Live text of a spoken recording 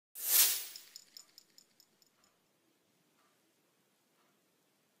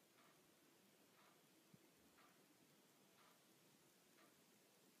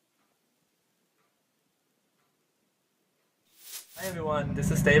Hi everyone,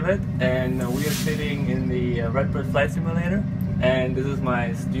 this is David, and we are sitting in the Redbird flight simulator, and this is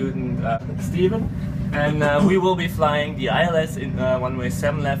my student Steven, and we will be flying the ILS in runway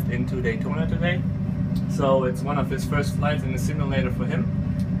 7 left into Daytona today. So it's one of his first flights in the simulator for him.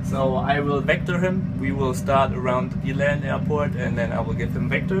 So I will vector him. We will start around the DeLand airport, and then I will give him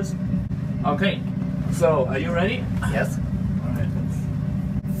vectors. Okay, so are you ready? Yes. Alright,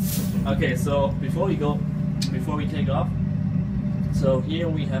 okay, so before we take off, so here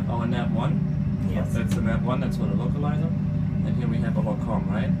we have our nav 1. Yes. That's the nav 1, that's for the localizer. And here we have our COM,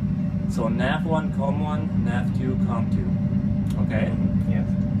 right? So nav 1, COM 1, nav 2, COM 2. Okay? Yes.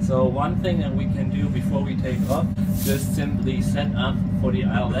 So one thing that we can do before we take off, just simply set up for the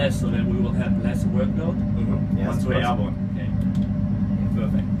ILS so that we will have less workload Yes, once we're airborne. Okay.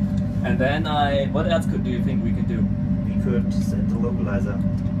 Perfect. And then what else do you think we could do? We could set the localizer.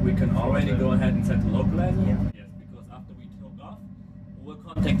 We can already go ahead and set the localizer? Yeah. Yes, because after we took off, we'll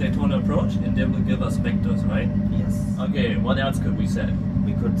contact Daytona Approach and they will give us vectors, right? Yes. Okay, what else could we set?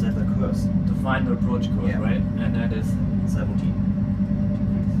 We could set the course. To find the approach course, Yeah. right? And that is 17.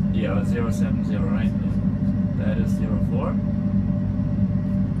 yeah, 070, right? That is 04.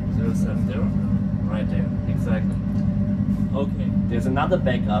 070. Right there, exactly. Okay, there's another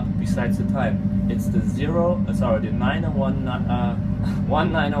backup besides the time. It's the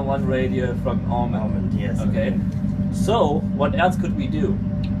 1901 radio from Almond. Yes. Okay. So what else could we do?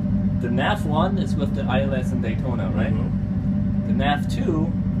 The nav 1 is with the ILS in Daytona, right? The nav 2,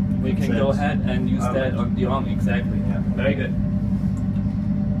 we can go ahead and use that on the Army. Exactly. Yeah. Very good.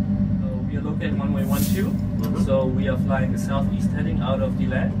 So we are located runway 12. So we are flying the southeast heading out of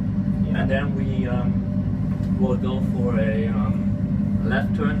DeLand, and then we will go for a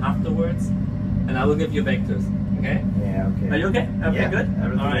left turn afterwards, and I will give you vectors. Okay? Yeah. Okay. Are you okay? Everything good?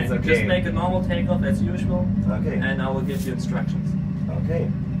 Everything All right. is okay. Just make a normal takeoff as usual. Okay. And I will give you instructions. Okay.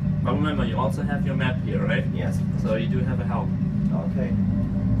 But remember, you also have your map here, right? Yes. So you do have a help. Okay.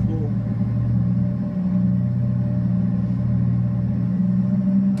 Cool.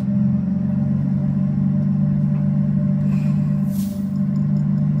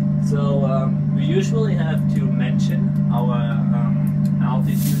 So we usually have to mention our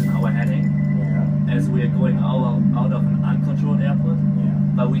altitude and our heading Yeah. as we are going out of an uncontrolled airport. Yeah.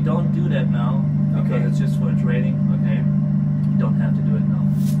 But we don't do that now because Okay. it's just for training. Okay, you don't have to do it now.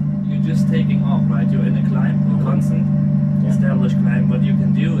 You're just taking off, right? You're in a climb, a constant, established climb. What you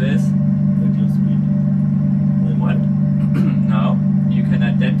can do is Reduce speed. what? Now you can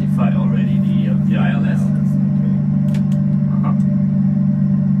identify already the ILS.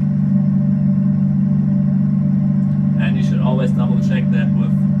 And you should always double check that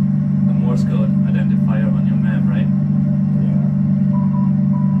with the Morse code identifier on your map, right? Yeah.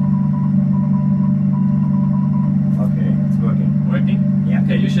 Okay, it's working. Working? Yeah.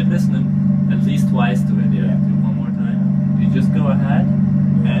 Okay, you should listen at least twice to it. Yeah. Do one more time. You just go ahead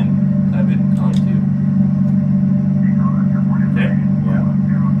and type in COM 2. Okay? Yeah.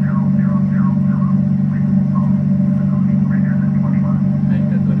 And you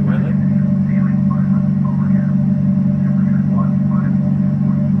can go to weather.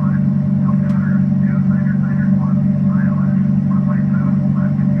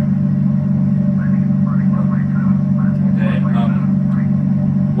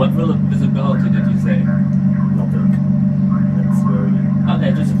 What visibility did you say? Nothing. That's very.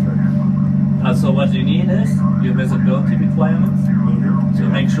 Okay, just so what you need is your visibility requirements to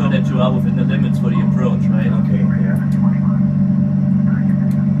make sure that you are within the limits for the approach, right? Okay. Yeah.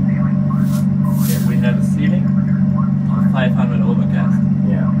 Okay, we have a ceiling of 500 overcast.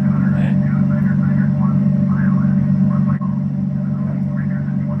 Yeah.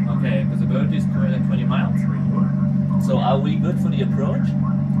 Okay, visibility is 20 miles. So are we good for the approach?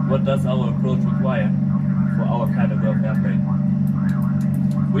 What does our approach require for our category of airplane?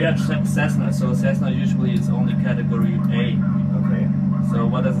 We are Cessna, so Cessna usually is only category A. Okay. So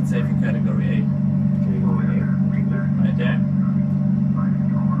what does it say for category A? Right there.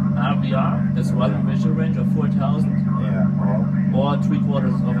 RVR is running visual range of 4,000 Yeah. or 3/4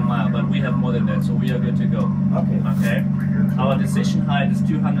 of a mile, but we have more than that, so we are good to go. Okay. Okay. Our decision height is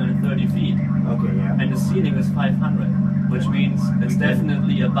 230 feet, Okay. Yeah. and the ceiling is 500, which means it's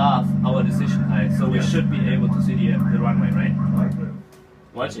definitely above our decision height, so we should be able to see the runway, right? Okay.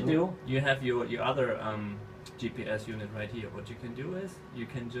 What you do, you have your other GPS unit right here. What you can do is, you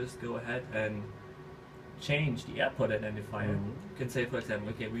can just go ahead and change the airport identifier. You can say, for example,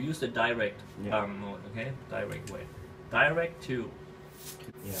 okay, we use the direct mode, okay? Direct way. Direct to.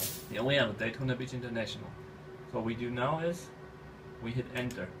 Yeah, we have Daytona Beach International. So what we do now is, we hit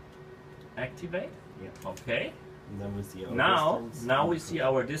enter. Activate. Yeah. Okay. And then we see our distance. Now we see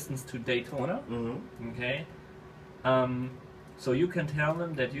our distance to Daytona. Okay. So you can tell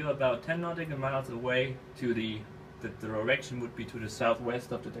them that you're about 10 nautical miles away to the direction would be to the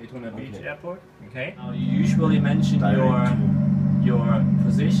southwest of the Daytona Beach Airport. Okay. Now you usually mention your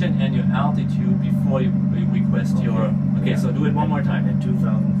position and your altitude before you request your. Okay, so do it one more time. At 2,000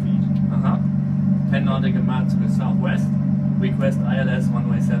 feet. 10 nautical miles to the southwest. Request ILS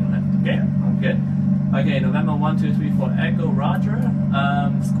 117 left. Okay. Good. Okay. November 1, 2, 3, 4. Echo. Roger.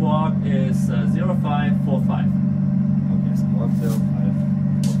 Squawk is 0545. Okay, squawk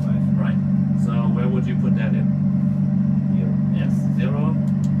 0545. Right. So where would you put that in? Here. Yes, 0.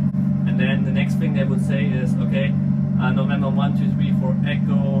 And then the next thing they would say is, okay, November 1, 2, 3, 4,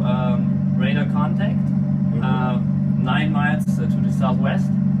 Echo, radar contact, 9 miles to the southwest,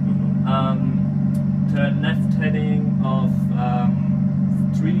 turn left heading of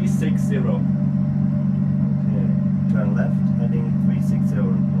 360. Okay, turn left heading 360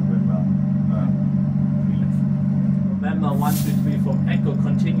 November. November 1, 2, 3, 4, Echo,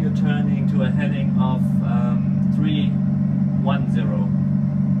 continue turning to a heading of 310.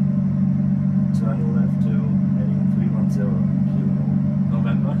 Turn left to heading 310 kilo.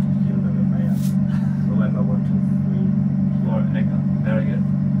 November? Kilo November, yeah. November 1, 2, 3. 4 Echo. Very good.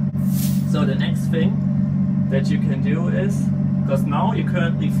 So the next thing that you can do is, because now you're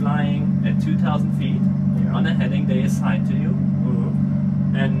currently flying at 2,000 feet on a heading they assign to you.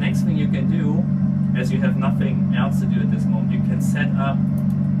 And next thing you can do, as you have nothing else to do at this moment, you can set up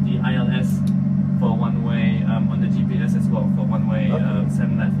the ILS for one-way on the GPS as well, for one-way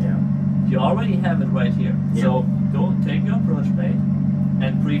 7 left. You already have it right here. So go take your approach plate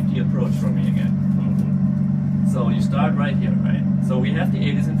and brief the approach for me again. So you start right here, right? So we have the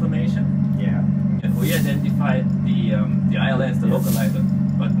ATIS information. We identified the ILS, the localizer,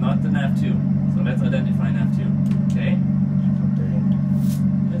 but not the nav2. So let's identify nav2. Okay.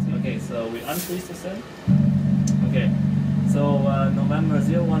 Okay, so we unfreeze descent. Okay. So November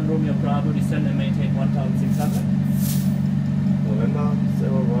 01 Romeo Bravo, descend and maintain 1,600. November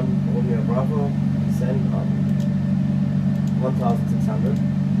 01 Romeo Bravo, descend on 1,600.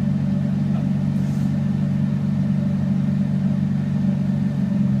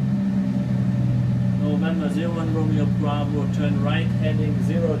 November 01 Romeo Bravo, turn right heading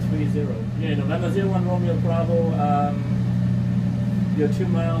 030. Yeah, November 01 Romeo Bravo, you're 2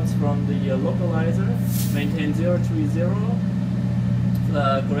 miles from the localizer, maintain 030.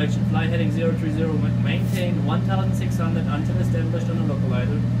 Correction, fly heading 030, maintain 1,600 until established on the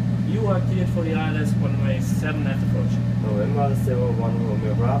localizer. You are cleared for the ILS one-way 7 left approach. November 01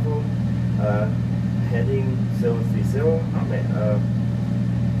 Romeo Bravo, heading 030,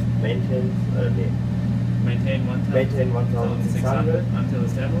 Maintain 1,600 until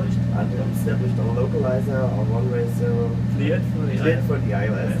established. Until established on localizer on one-way 0. Cleared for the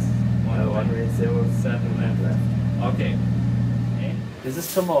ILS. One-way 7 left. Okay. This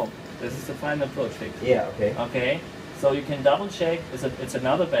is tomorrow. This is the final approach fix. Okay. So you can double check. It's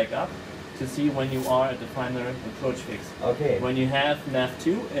another backup to see when you are at the final approach fix. When you have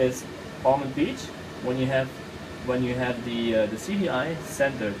nav2 is Almond Beach. When you have the CDI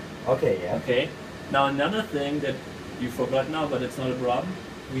centered. Okay. Now another thing that you forgot now, but it's not a problem.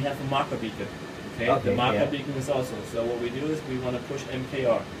 We have a marker beacon. The marker beacon is also. So what we do is we want to push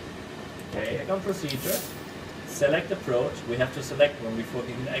MKR. Click on procedure. Select approach. We have to select one before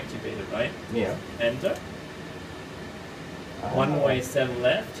we can activate it, right? Enter. One-way 7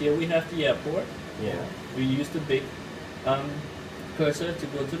 left. Here we have the airport. We use the big cursor to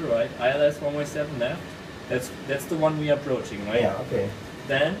go to the right. ILS one-way 7 left. That's the one we are approaching, right?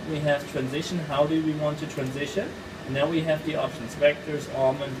 Then we have transition. How do we want to transition? And now we have the options: vectors,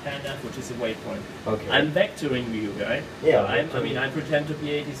 almond, TANF, which is a waypoint. I'm vectoring you, right? I pretend to be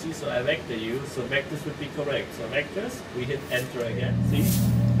ATC, so I vector you. So vectors would be correct. So vectors, we hit enter again. See,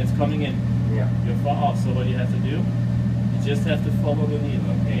 it's coming in. You're far off. So what you have to do, you just have to follow the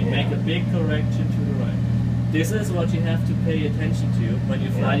needle. Make a big correction to the right. This is what you have to pay attention to when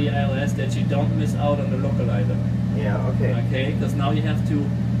you fly the ILS, that you don't miss out on the localizer. Okay, because now you have to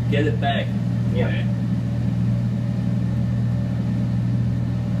get it back. Okay?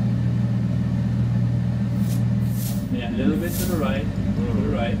 A little bit to the right. To the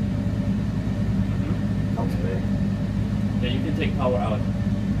right. Yeah, you can take power out.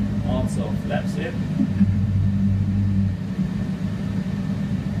 Also, flaps it.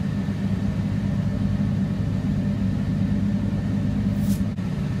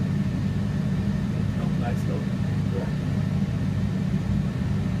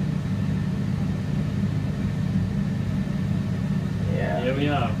 Here we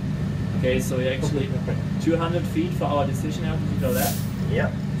are. Okay, Okay, so actually 200 feet for our decision altitude of that.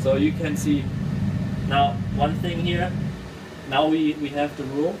 Yeah. So you can see now one thing here. Now we have the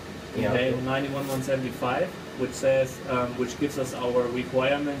rule, okay, 91.175, which says which gives us our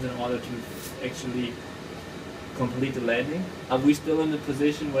requirements in order to actually complete the landing. Are we still in the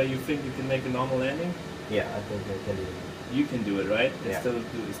position where you think you can make a normal landing? Yeah, I think I can do it. You can do it, right? Yeah.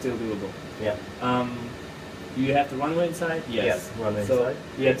 It's still doable. Yeah. Do you have the runway inside? Yes. Yes, runway so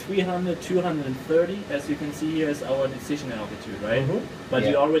inside. we are 300, 230, as you can see here is our decision altitude, right? But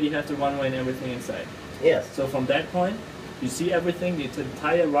you already have the runway and everything inside. Yes. So from that point, you see everything, the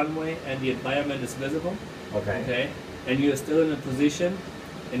entire runway and the environment is visible. Okay. Okay. And you are still in a position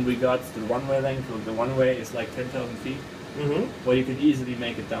in regards to the runway length. The runway is like 10,000 feet, where you can easily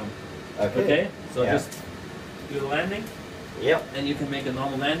make it down. Okay. So just do the landing. Yep. And you can make a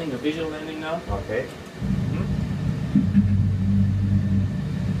normal landing, a visual landing now. Okay.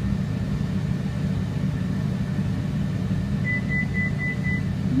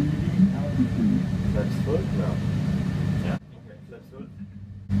 Flaps full? No. Yeah. Okay, flaps full.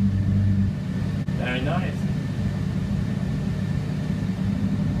 Very nice.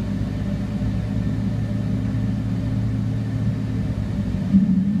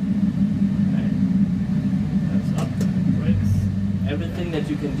 Okay. That's up. Brakes. Everything that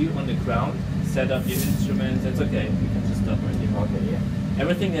you can do on the ground, set up your instruments, it's okay. You can just stop right here. Okay, yeah.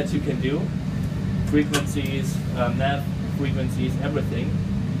 Everything that you can do, frequencies, nav frequencies, everything,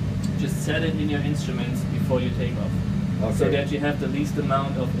 just set it in your instruments before you take off. Okay. So that you have the least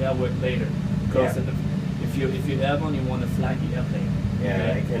amount of airwork later. Because if you're airborne, you want to fly the airplane. Yeah,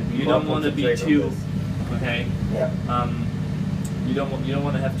 okay? I can be you more don't want to be concentrate on too, this. okay? Yeah. You don't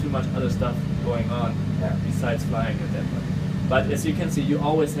want to have too much other stuff going on besides flying at that point. But as you can see, you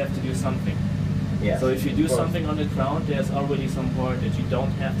always have to do something. Yes, so if you do something on the ground, there's already some part that you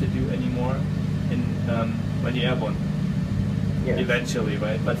don't have to do anymore in when you're airborne. Yes. Eventually,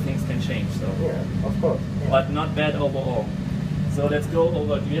 right? But things can change. So. Yeah, of course. Yeah. But not bad overall. So let's go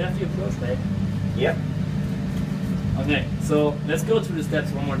over. Do you have the approach back? Yep. Okay. So let's go through the steps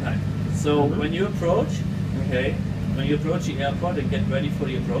one more time. So when you approach, okay, when you approach the airport and get ready for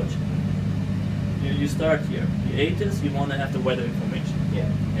the approach, you start here. The ATIS, you want to have the weather information. Yeah.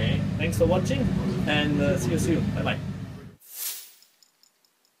 Okay. Thanks for watching, and see you soon. Bye bye.